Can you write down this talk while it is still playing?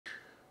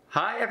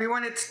Hi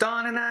everyone, it's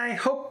Don and I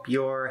hope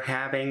you're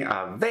having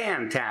a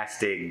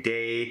fantastic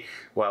day.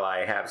 Well,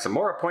 I have some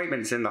more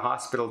appointments in the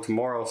hospital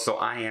tomorrow, so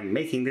I am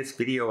making this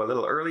video a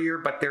little earlier,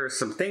 but there are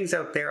some things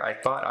out there I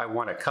thought I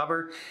want to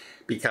cover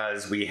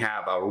because we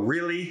have a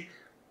really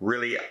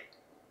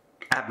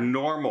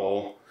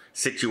abnormal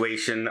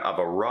situation of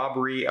a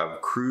robbery of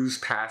cruise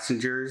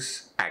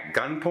passengers at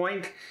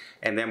Gunpoint,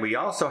 and then we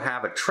also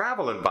have a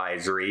travel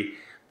advisory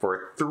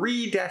for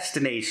 3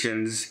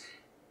 destinations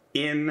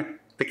in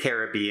the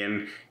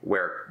Caribbean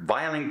where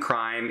violent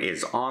crime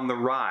is on the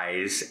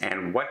rise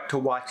and what to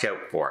watch out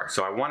for.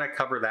 So I want to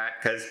cover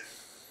that because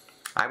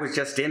I was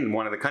just in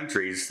one of the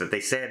countries that they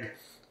said,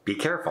 be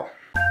careful.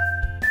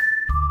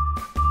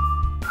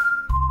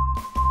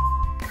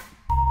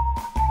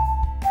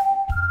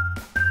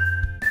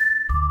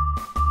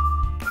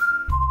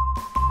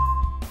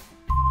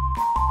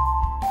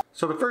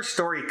 So the first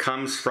story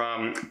comes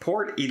from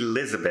Port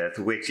Elizabeth,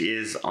 which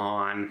is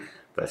on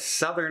the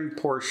southern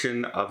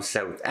portion of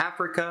South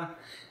Africa.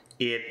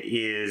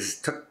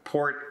 It took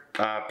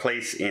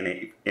place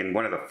in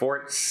one of the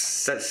forts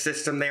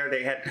system there.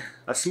 They had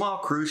a small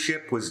cruise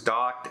ship was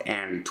docked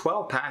and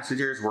 12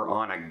 passengers were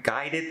on a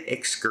guided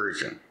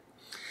excursion.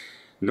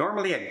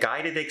 Normally a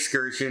guided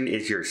excursion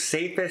is your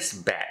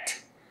safest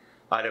bet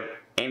out of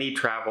any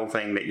travel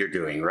thing that you're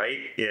doing, right?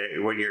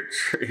 When you're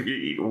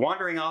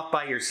wandering off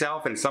by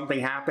yourself and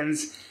something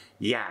happens,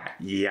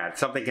 yeah,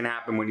 something can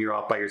happen when you're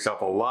off by yourself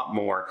a lot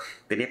more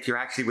than if you're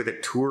actually with a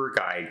tour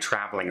guide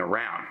traveling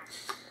around.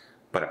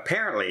 But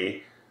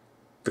apparently,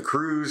 the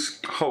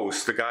cruise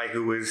host, the guy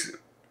who was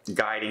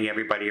guiding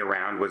everybody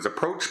around, was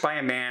approached by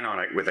a man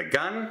with a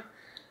gun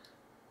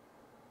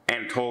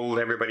and told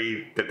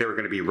everybody that they were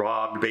going to be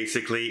robbed,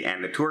 basically,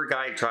 and the tour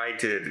guide tried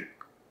to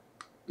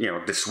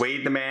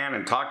dissuade the man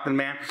and talk to the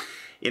man.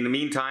 In the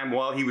meantime,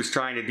 while he was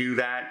trying to do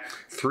that,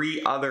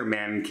 3 other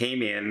men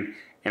came in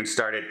and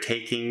started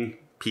taking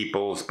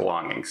people's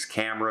belongings.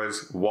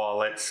 Cameras,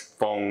 wallets,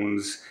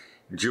 phones,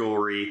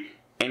 jewelry,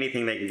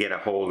 anything they can get a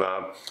hold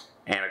of.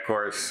 And of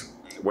course,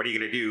 what are you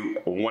gonna do?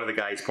 One of the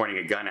guys pointing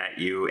a gun at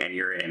you and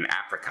you're in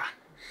Africa.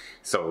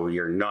 So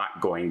you're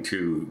not going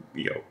to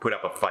put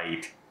up a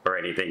fight or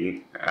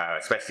anything,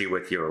 especially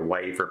with your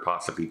wife or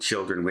possibly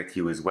children with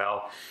you as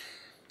well.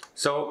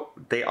 So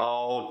they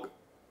all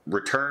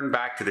returned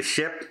back to the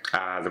ship.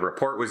 The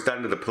report was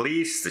done to the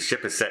police. The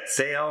ship has set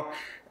sail.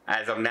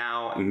 As of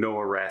now, no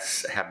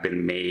arrests have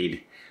been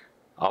made,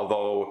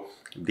 although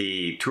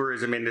the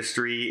tourism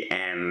industry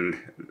and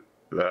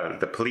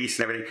the police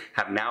and everything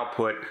have now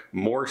put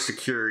more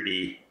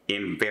security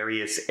in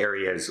various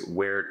areas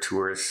where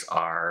tourists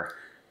are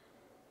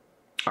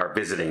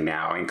visiting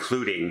now,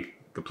 including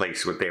the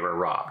place where they were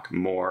robbed.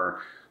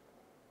 More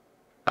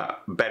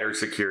better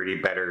security,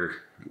 better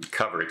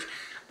coverage.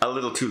 A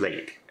little too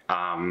late,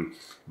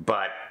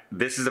 but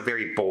this is a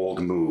very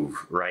bold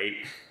move, right?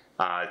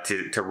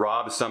 To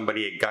rob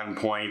somebody at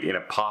gunpoint in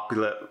a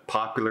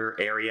popular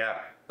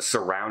area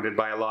surrounded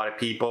by a lot of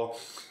people,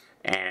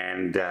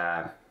 and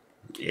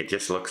it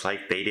just looks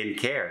like they didn't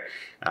care.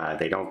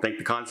 They don't think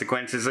the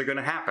consequences are going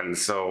to happen,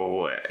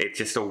 so it's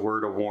just a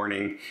word of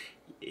warning.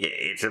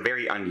 It's a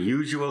very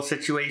unusual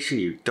situation.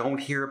 You don't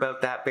hear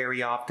about that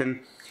very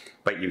often,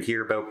 but you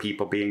hear about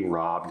people being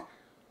robbed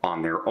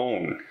on their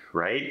own,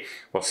 right?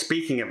 Well,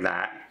 speaking of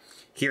that,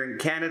 here in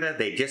Canada,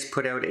 they just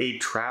put out a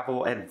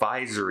travel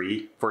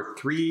advisory for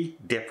 3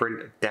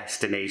 different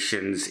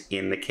destinations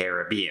in the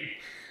Caribbean.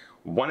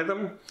 One of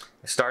them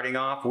starting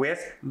off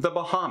with the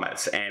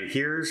Bahamas, and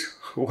here's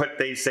what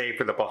they say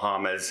for the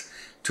Bahamas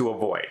to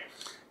avoid.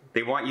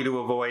 They want you to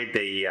avoid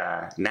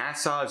the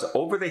Nassau's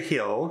Over the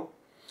Hill,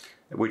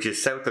 which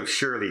is south of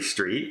Shirley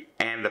Street,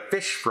 and the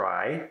fish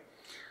fry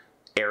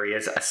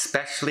areas,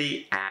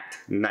 especially at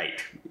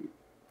night.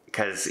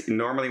 Because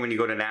normally when you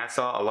go to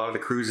Nassau, a lot of the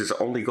cruises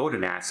only go to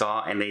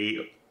Nassau and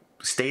they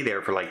stay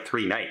there for like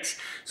 3 nights.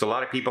 So a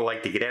lot of people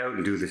like to get out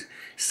and do the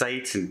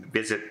sights and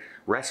visit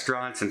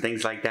restaurants and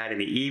things like that in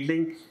the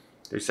evening.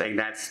 They're saying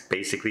that's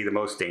basically the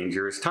most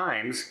dangerous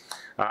times.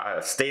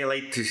 Stay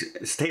alert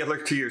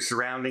to your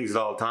surroundings at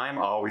all time,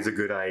 always a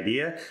good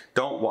idea.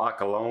 Don't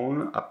walk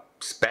alone,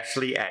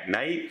 especially at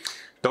night.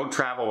 Don't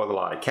travel with a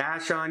lot of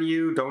cash on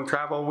you. Don't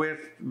travel with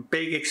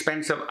big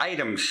expensive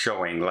items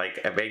showing, like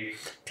a big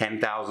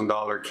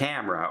 $10,000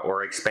 camera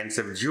or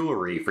expensive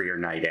jewelry for your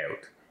night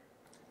out.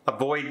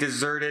 Avoid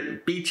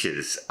deserted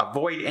beaches.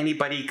 Avoid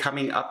anybody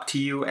coming up to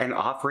you and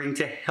offering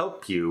to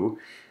help you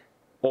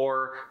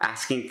or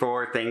asking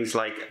for things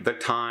like the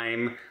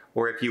time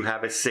or if you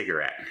have a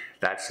cigarette.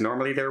 That's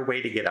normally their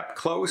way to get up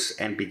close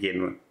and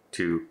begin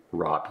to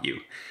rob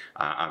you.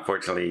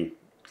 Unfortunately,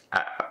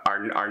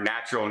 our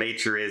natural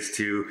nature is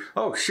to,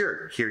 oh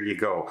sure, here you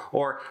go,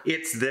 or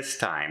it's this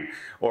time,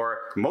 or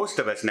most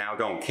of us now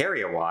don't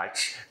carry a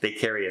watch, they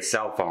carry a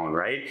cell phone,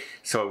 right?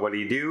 So what do?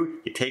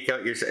 You take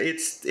out your,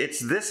 it's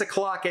this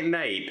o'clock at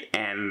night,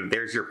 and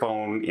there's your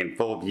phone in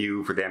full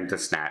view for them to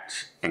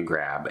snatch and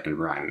grab and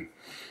run.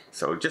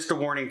 So just a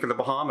warning for the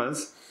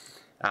Bahamas.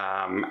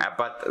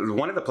 But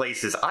one of the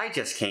places I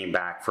just came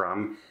back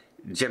from,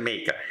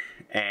 Jamaica.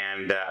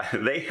 And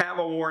they have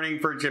a warning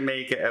for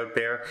Jamaica out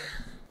there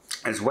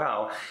as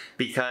well,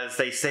 because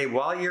they say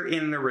while you're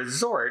in the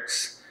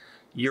resorts,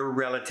 you're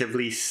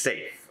relatively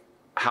safe.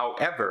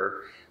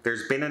 However,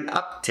 there's been an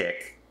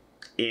uptick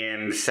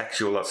in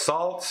sexual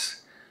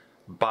assaults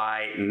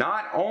by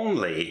not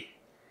only,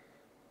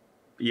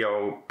 you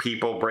know,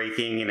 people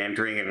breaking and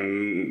entering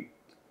and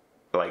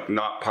like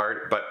not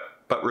part,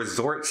 but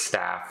resort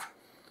staff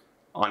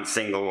on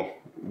single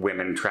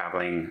women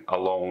traveling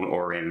alone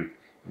or in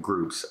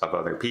groups of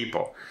other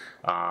people.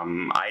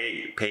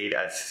 I paid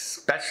a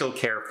special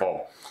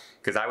careful,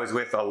 because I was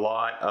with a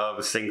lot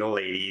of single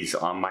ladies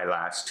on my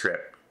last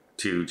trip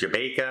to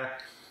Jamaica,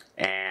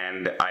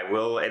 and I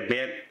will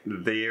admit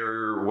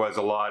there was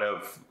a lot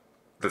of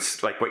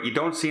this, like what you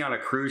don't see on a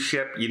cruise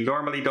ship. You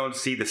normally don't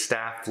see the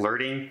staff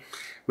flirting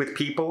with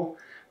people,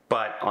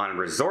 but on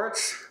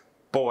resorts,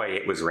 boy,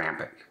 it was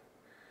rampant.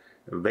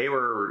 They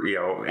were, you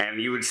know,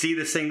 and you would see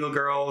the single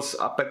girls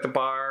up at the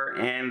bar,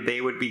 and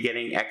they would be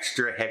getting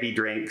extra heavy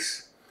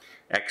drinks,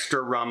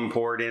 extra rum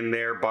poured in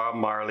there, Bob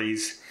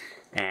Marley's.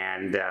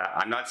 And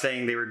I'm not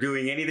saying they were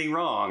doing anything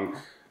wrong.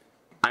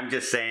 I'm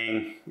just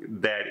saying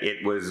that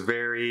it was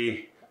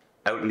very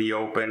out in the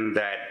open,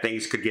 that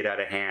things could get out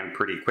of hand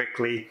pretty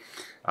quickly,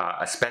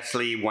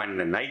 especially when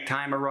the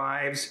nighttime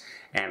arrives,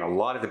 and a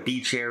lot of the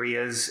beach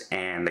areas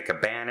and the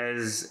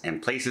cabanas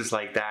and places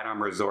like that on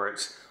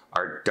resorts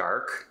are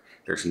dark.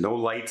 There's no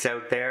lights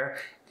out there,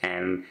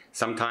 and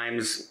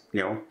sometimes,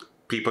 you know,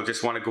 people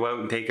just want to go out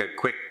and take a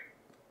quick,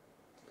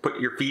 put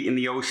your feet in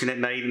the ocean at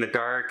night in the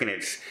dark, and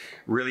it's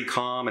really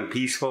calm and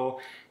peaceful.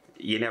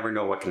 You never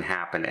know what can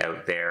happen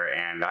out there,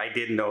 and I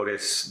did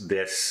notice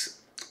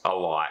this a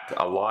lot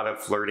of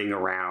flirting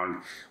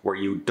around where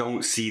you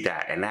don't see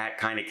that, and that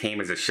kind of came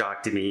as a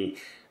shock to me,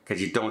 because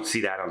you don't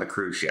see that on the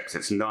cruise ships.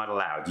 It's not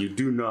allowed. You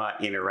do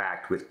not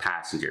interact with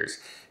passengers.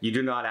 You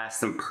do not ask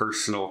them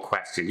personal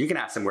questions. You can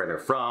ask them where they're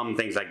from,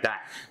 things like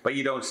that, but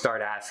you don't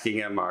start asking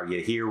them, are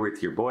you here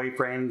with your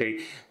boyfriend?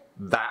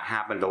 That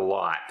happened a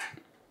lot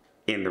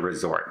in the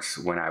resorts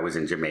when I was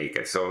in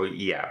Jamaica. So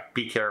yeah,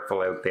 be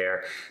careful out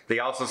there. They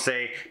also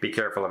say be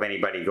careful of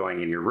anybody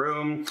going in your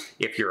room.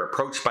 If you're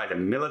approached by the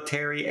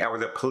military or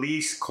the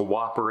police,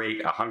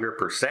 cooperate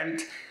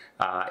 100%.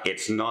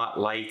 It's not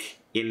like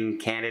in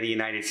Canada,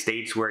 United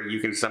States, where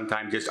you can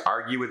sometimes just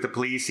argue with the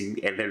police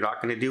and they're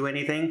not going to do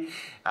anything.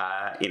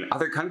 In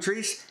other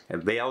countries,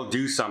 they'll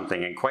do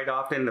something. And quite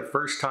often, the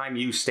first time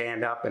you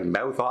stand up and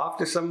mouth off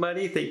to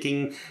somebody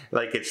thinking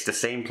like it's the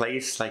same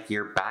place, like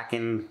you're back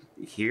in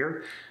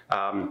here,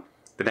 the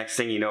next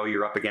thing you know,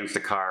 you're up against a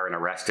car and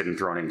arrested and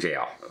thrown in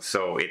jail.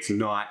 So it's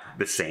not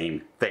the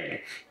same thing.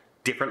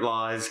 Different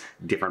laws,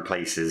 different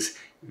places.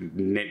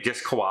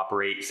 Just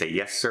cooperate, say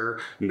yes sir,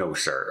 no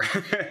sir.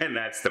 And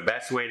that's the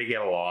best way to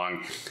get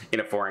along in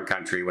a foreign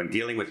country when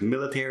dealing with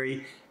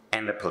military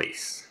and the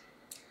police.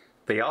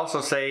 They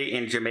also say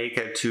in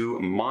Jamaica to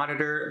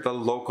monitor the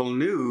local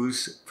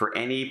news for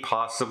any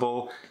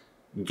possible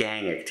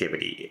gang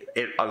activity.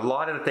 A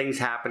lot of the things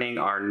happening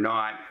are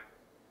not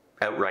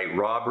outright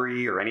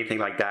robbery or anything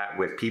like that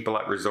with people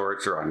at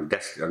resorts or on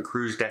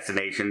cruise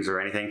destinations or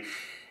anything.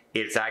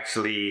 It's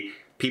actually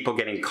people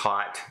getting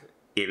caught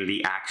in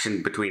the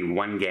action between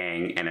one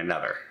gang and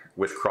another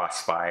with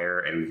crossfire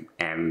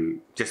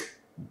and just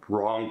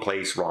wrong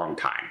place, wrong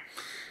time.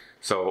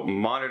 So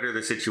monitor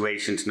the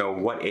situation to know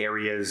what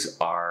areas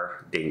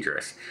are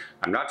dangerous.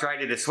 I'm not trying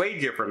to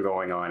dissuade you from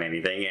going on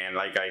anything, and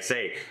like I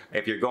say,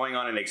 if you're going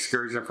on an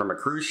excursion from a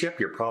cruise ship,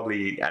 you're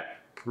probably at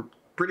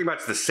pretty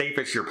much the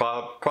safest you're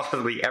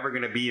probably ever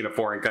going to be in a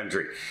foreign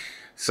country.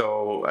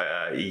 So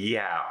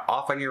yeah,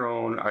 off on your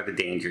own are the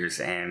dangers,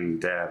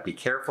 and be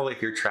careful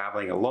if you're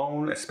traveling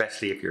alone,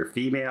 especially if you're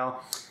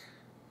female.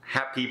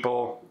 Have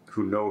people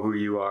who know who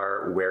you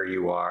are, where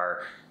you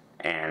are,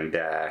 and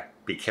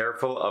be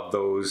careful of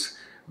those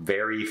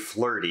very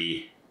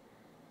flirty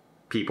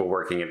people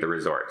working at the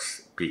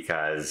resorts,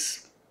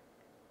 because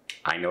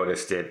I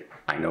noticed it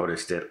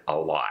a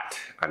lot,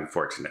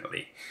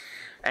 unfortunately.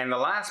 And the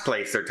last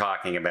place they're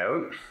talking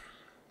about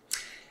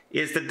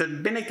is the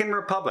Dominican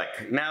Republic.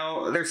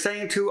 Now, they're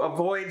saying to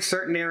avoid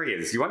certain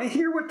areas. You want to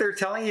hear what they're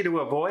telling you to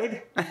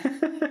avoid?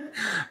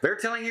 They're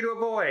telling you to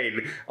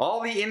avoid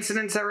all the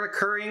incidents that are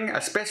occurring,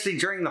 especially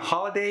during the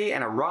holiday,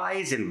 and a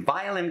rise in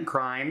violent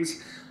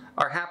crimes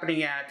are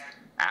happening at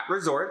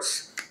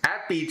resorts,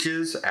 at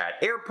beaches, at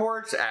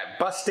airports, at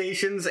bus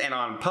stations, and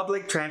on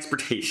public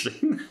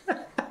transportation.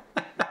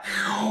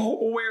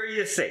 Where are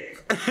you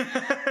safe?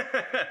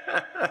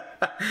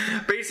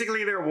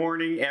 Basically, they're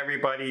warning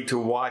everybody to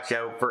watch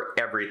out for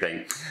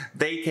everything.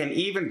 They can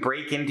even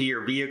break into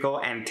your vehicle,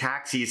 and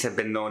taxis have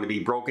been known to be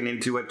broken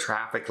into at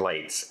traffic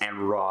lights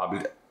and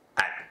robbed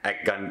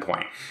at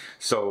gunpoint.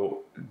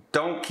 So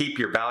don't keep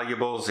your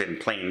valuables in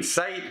plain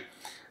sight,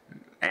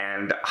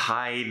 and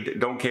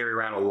don't carry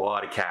around a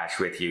lot of cash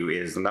with you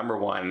is the number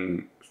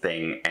one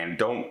thing, and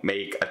don't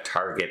make a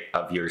target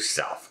of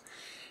yourself.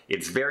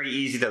 It's very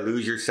easy to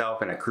lose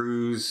yourself in a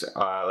cruise,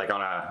 like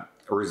on a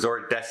a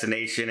resort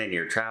destination and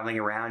you're traveling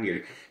around,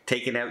 you're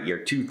taking out your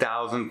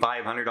 $2,500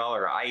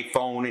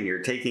 iPhone and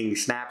you're taking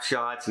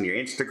snapshots and you're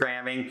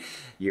Instagramming,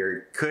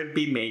 you could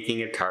be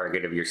making a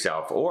target of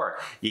yourself. Or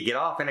you get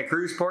off in a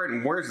cruise port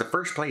and where's the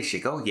first place you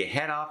go? You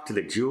head off to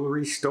the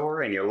jewelry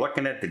store and you're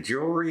looking at the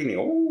jewelry and you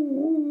go,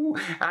 ooh,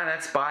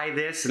 let's buy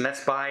this and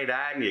let's buy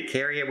that, and you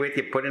carry it with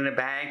you, put it in a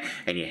bag,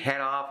 and you head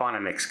off on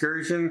an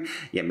excursion.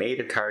 You made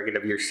a target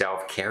of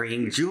yourself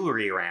carrying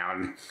jewelry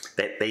around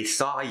that they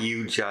saw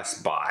you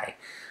just buy.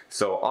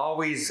 So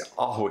always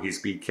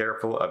be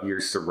careful of your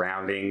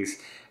surroundings,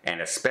 and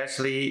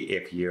especially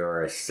if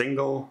you're a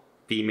single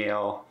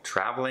female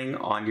traveling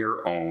on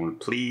your own,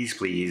 please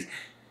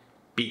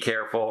be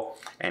careful,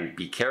 and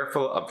be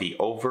careful of the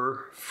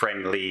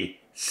over-friendly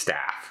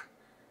staff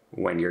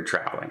when you're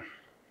traveling.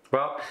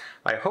 Well,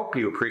 I hope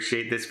you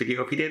appreciate this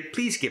video. If you did,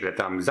 please give it a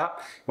thumbs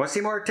up. Want to see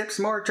more tips,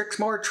 more tricks,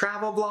 more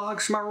travel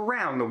vlogs from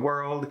around the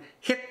world?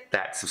 Hit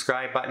that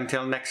subscribe button.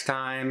 Until next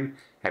time,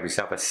 have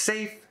yourself a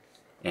safe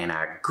and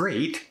a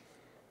great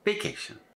vacation.